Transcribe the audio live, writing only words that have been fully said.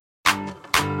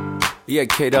Yeah,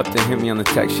 Kate Upton hit me on the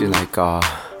text. She like,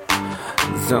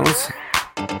 Zones.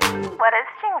 What does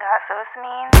chingazos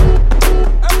mean?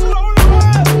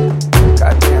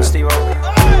 Goddamn, Steveo.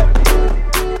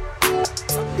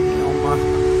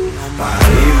 Pa'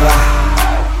 arriba,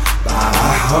 pa'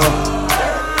 abajo,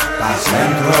 pa'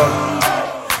 centro,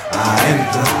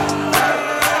 adentro.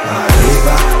 Pa'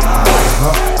 arriba, pa'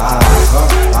 abajo, pa' abajo,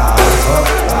 pa' abajo,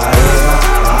 pa' arriba,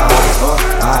 pa' abajo,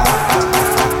 pa' abajo.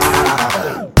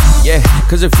 Yeah,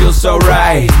 cause it feels so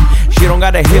right. She don't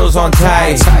got the heels on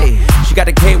tight. She got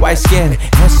the KY skin,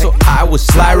 and so I would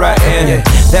slide right in.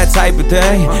 That type of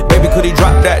thing, baby, could he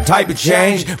drop that type of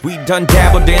change? We done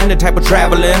dabbled in the type of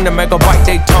traveling to make a bite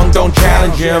they tongue, don't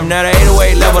challenge him. Now the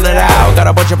 808 level it out, got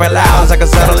a bunch of allows, I can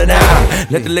settle it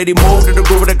out. Let the lady move to the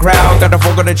groove of the crowd, got the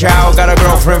folk of the chow, got a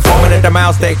girlfriend foaming at the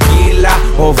mouth, tequila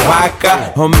or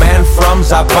vodka. A man from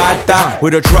Zapata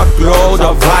with a truckload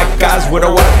of vodkas, with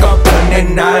a walk up on their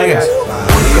nalgas.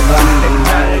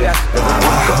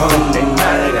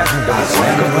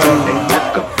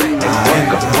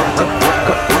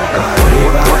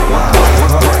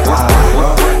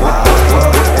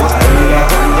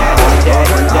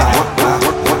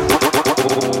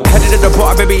 Headed to the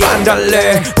bar, baby,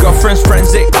 andale. Girlfriends,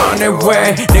 friends, they on their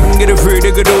way. They can get it free,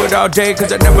 they can do it all day.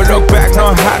 Cause I never look back,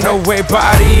 no hot, no way.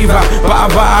 Pa' arriba, pa'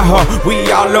 abajo,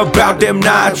 we all about them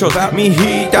nachos.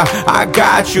 Mijita, I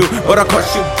got you, but of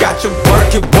course you got to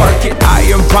work it. I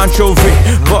am Pancho V,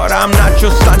 but I'm not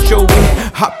your Sancho V.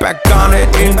 Hop back on it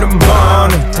in the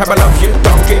morning. Type of love you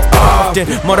don't get often.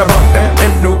 Motherfucker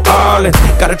in New Orleans,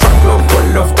 got a truckload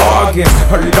full of organs.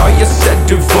 Her lawyer said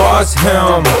divorce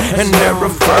him, and then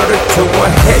referred her to a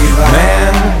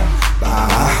hitman. Pa'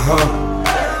 abajo,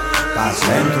 pa'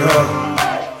 centro,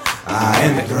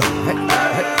 adentro.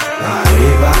 Pa'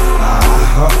 arriba, pa'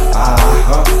 abajo, pa'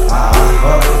 abajo, pa'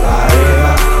 abajo, pa'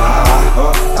 arriba, pa' abajo,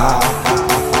 pa' abajo.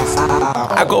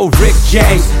 I go Rick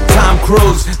James, Tom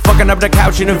Cruise, fucking up the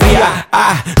couch in the VI.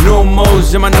 No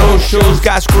moves in my no shoes,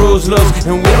 got screws loose,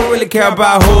 and we don't really care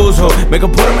about who's who. Make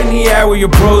 'em put 'em in the air where you're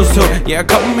bruised to. Yeah, a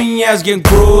couple million years getting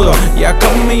cruel. Yeah, a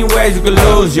couple million ways you can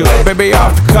lose you. Baby,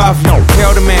 off the cuff, no,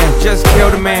 kill the man, just kill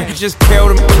the man, just kill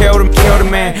the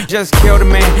man, just kill the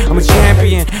man. I'm a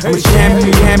champion, I'm a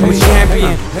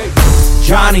champion.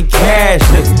 Johnny Cash,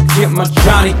 let's get my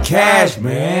Johnny Cash,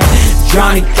 man.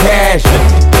 Johnny Cash,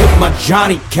 let's get my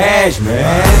Johnny Cash, man.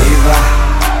 Pa' arriba,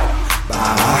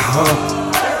 pa' abajo,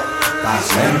 pa'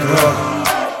 centro,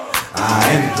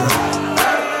 adentro.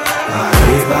 Pa'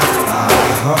 arriba, pa'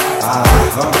 abajo, pa'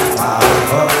 abajo, pa'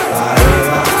 abajo,